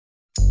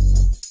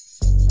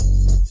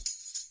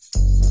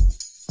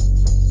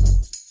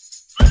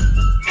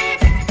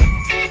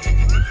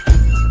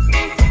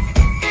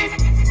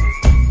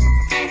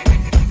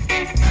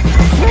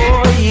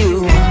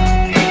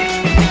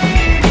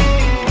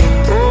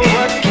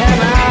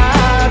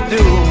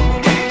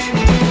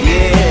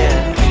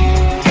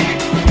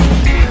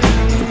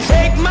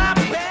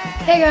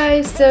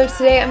So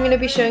today I'm going to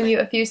be showing you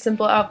a few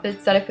simple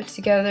outfits that I put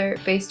together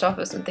based off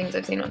of some things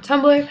I've seen on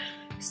Tumblr.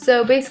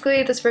 So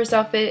basically this first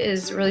outfit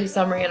is really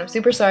summery and I'm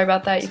super sorry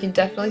about that. You can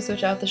definitely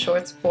switch out the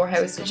shorts for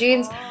high-waisted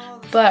jeans,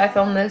 but I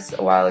filmed this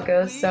a while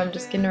ago so I'm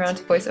just getting around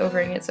to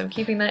voice-overing it, so I'm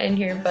keeping that in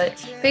here.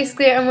 But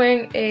basically I'm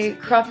wearing a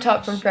crop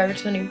top from Forever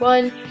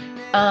 21.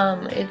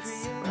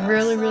 It's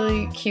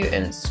really cute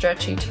and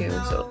stretchy too,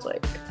 so it's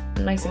like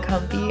nice and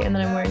comfy. And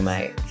then I'm wearing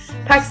my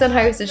Pakistan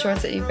high-waisted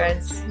shorts that you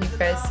guys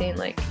seen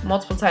like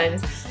multiple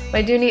times,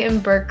 my Dooney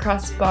and Burke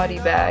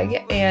crossbody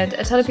bag, and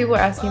a ton of people are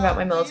asking about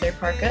my military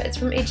parka. It's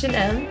from H&M,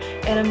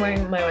 and I'm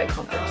wearing my white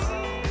Converse.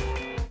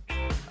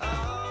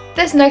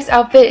 This next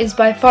outfit is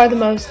by far the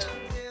most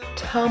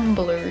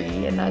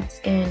Tumblr-y, and that's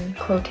in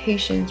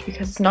quotations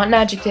because it's not an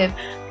adjective,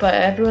 but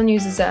everyone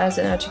uses it as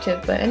an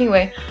adjective. But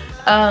anyway,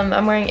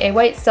 I'm wearing a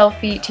white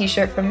selfie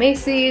t-shirt from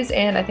Macy's,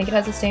 and I think it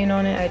has a stain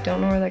on it. I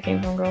don't know where that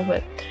came from, girl,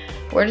 but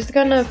we're just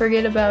gonna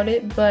forget about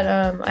it. But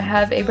I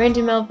have a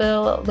Brandy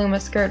Melville Luma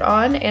skirt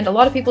on, and a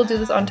lot of people do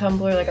this on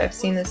Tumblr. Like, I've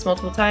seen this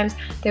multiple times.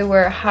 They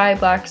wear high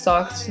black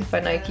socks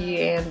by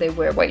Nike, and they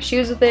wear white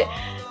shoes with it,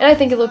 and I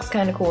think it looks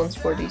kind of cool and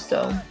sporty.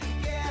 So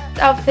this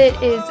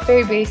outfit is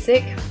very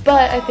basic,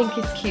 but I think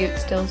it's cute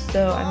still,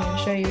 so I'm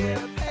gonna show you it.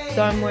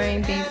 So I'm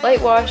wearing the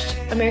light washed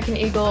American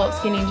Eagle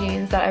skinny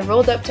jeans that I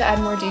rolled up to add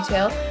more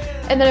detail,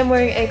 and then I'm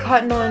wearing a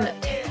cotton on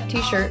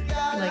t-shirt,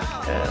 like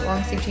a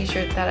long sleeve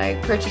t-shirt that I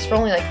purchased for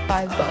only like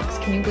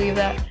 $5. Can you believe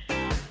that?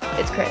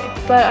 It's crazy.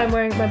 But I'm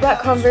wearing my black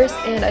Converse,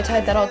 and I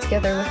tied that all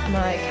together with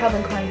my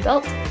Calvin Klein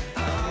belt.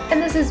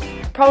 And this is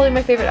probably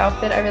my favorite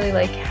outfit. I really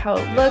like how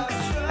it looks.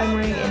 I'm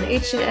wearing an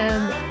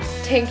H&M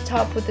tank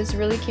top with this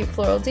really cute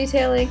floral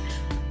detailing,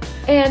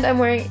 and I'm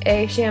wearing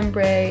a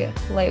chambray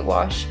light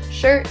wash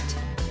shirt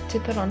to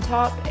put on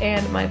top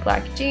and my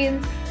black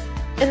jeans,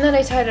 and then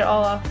I tied it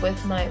all off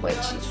with my white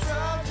shoes.